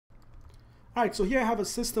All right, so here I have a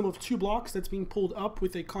system of two blocks that's being pulled up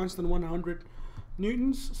with a constant 100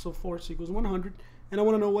 newtons, so force equals 100, and I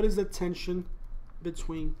want to know what is the tension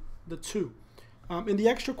between the two. And the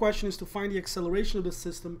extra question is to find the acceleration of the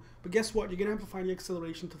system, but guess what? You're going to have to find the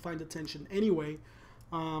acceleration to find the tension anyway,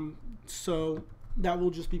 so that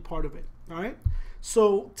will just be part of it, all right?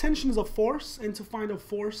 So tension is a force, and to find a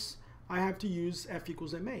force, I have to use F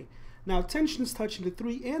equals ma. Now tension is touching the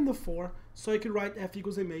 3 and the 4, so I could write F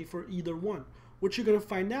equals ma for either one. What you're going to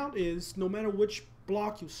find out is no matter which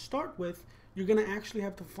block you start with, you're going to actually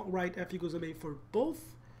have to write F equals ma for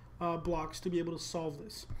both blocks to be able to solve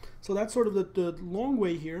this. So that's sort of the long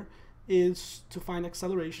way here, is to find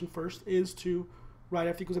acceleration first, is to write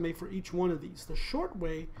F equals ma for each one of these. The short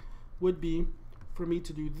way would be for me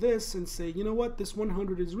to do this and say, you know what, this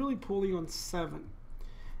 100 is really pulling on 7.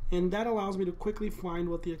 And that allows me to quickly find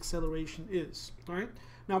what the acceleration is. All right.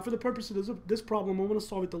 Now, for the purpose of this problem, I'm going to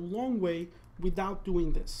solve it the long way without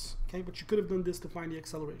doing this. Okay, but you could have done this to find the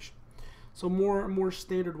acceleration. So more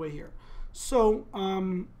standard way here. So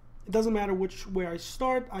it doesn't matter which way I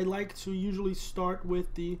start. I like to usually start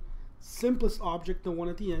with the simplest object, the one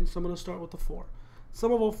at the end. So I'm going to start with the 4.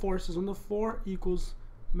 Sum of all forces on the 4 equals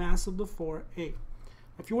mass of the 4, A.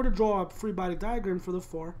 If you were to draw a free body diagram for the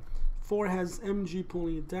 4 has mg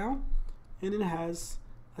pulling it down, and it has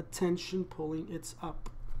a tension pulling it up.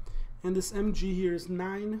 And this mg here is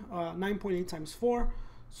 9.8 times 4,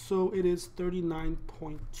 so it is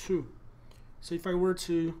 39.2. So if I were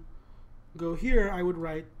to go here, I would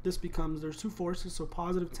write, this becomes, there's two forces, so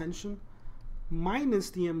positive tension minus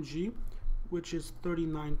the mg, which is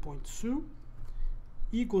 39.2,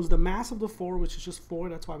 equals the mass of the 4, which is just 4,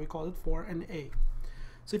 that's why we call it 4, and A.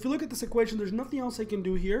 So if you look at this equation, there's nothing else I can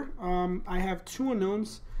do here. I have two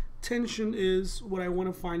unknowns. Tension is what I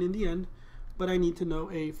want to find in the end, but I need to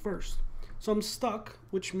know A first. So I'm stuck,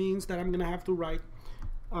 which means that I'm going to have to write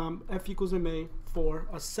F equals ma for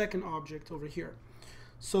a second object over here.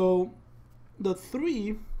 So the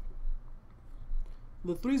 3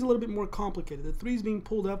 is a little bit more complicated. The 3 is being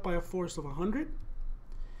pulled up by a force of 100.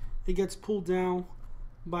 It gets pulled down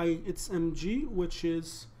by its mg, which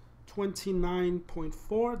is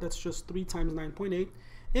 29.4, that's just 3 times 9.8,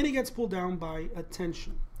 and it gets pulled down by a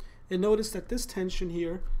tension. And notice that this tension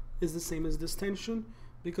here is the same as this tension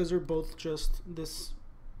because they're both just this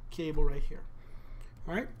cable right here.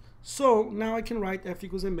 All right, so now I can write F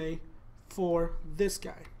equals ma for this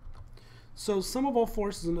guy. So sum of all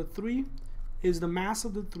forces in the 3 is the mass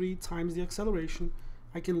of the 3 times the acceleration.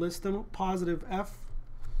 I can list them: positive F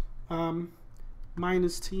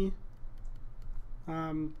minus t,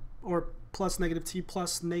 or plus negative t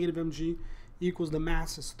plus negative mg equals the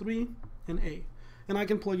mass is 3 and A. And I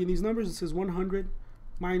can plug in these numbers. It says 100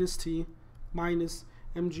 minus t minus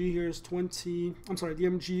mg here is 20. I'm sorry, the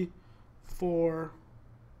mg for,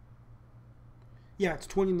 yeah, it's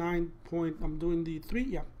 29 point, I'm doing the 3,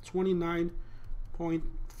 yeah, 29.4,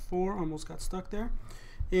 almost got stuck there.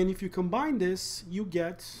 And if you combine this, you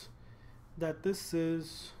get that this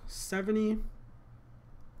is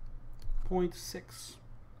 70.6.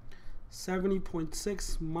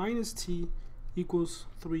 70.6 minus t equals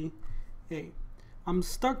 3a. I'm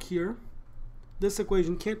stuck here. This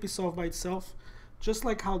equation can't be solved by itself, just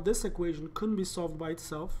like how this equation couldn't be solved by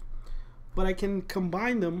itself. But I can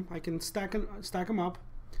combine them. I can stack them up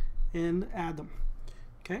and add them.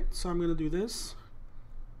 Okay, so I'm going to do this.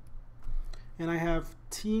 And I have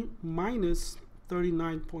t minus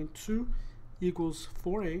 39.2 equals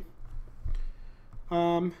 4a.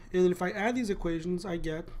 And if I add these equations, I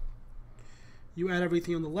get, you add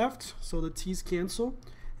everything on the left, so the t's cancel,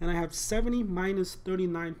 and I have 70 minus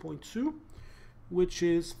 39.2, which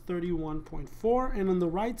is 31.4, and on the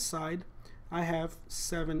right side, I have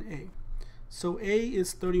 7a. So a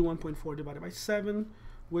is 31.4 divided by 7,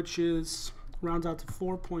 which is, rounds out to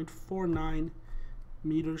 4.49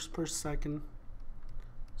 meters per second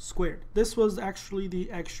squared. This was actually the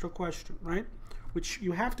extra question, right? Which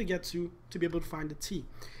you have to get to be able to find the t.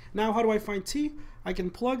 Now, how do I find t? I can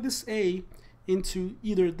plug this a into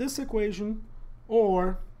either this equation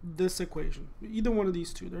or this equation. Either one of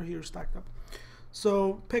these two, they're here stacked up.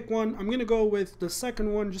 So pick one. I'm going to go with the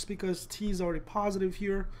second one just because t is already positive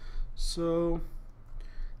here. So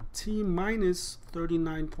t minus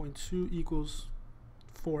 39.2 equals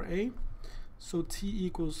 4a. So t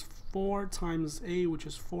equals 4 times a, which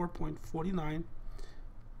is 4.49,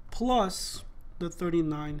 plus the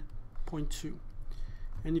 39.2.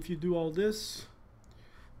 And if you do all this,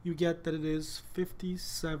 you get that it is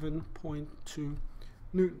 57.2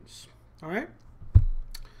 newtons. All right?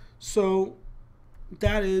 So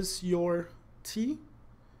that is your t.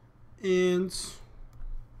 And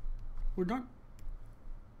we're done.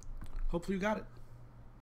 Hopefully you got it.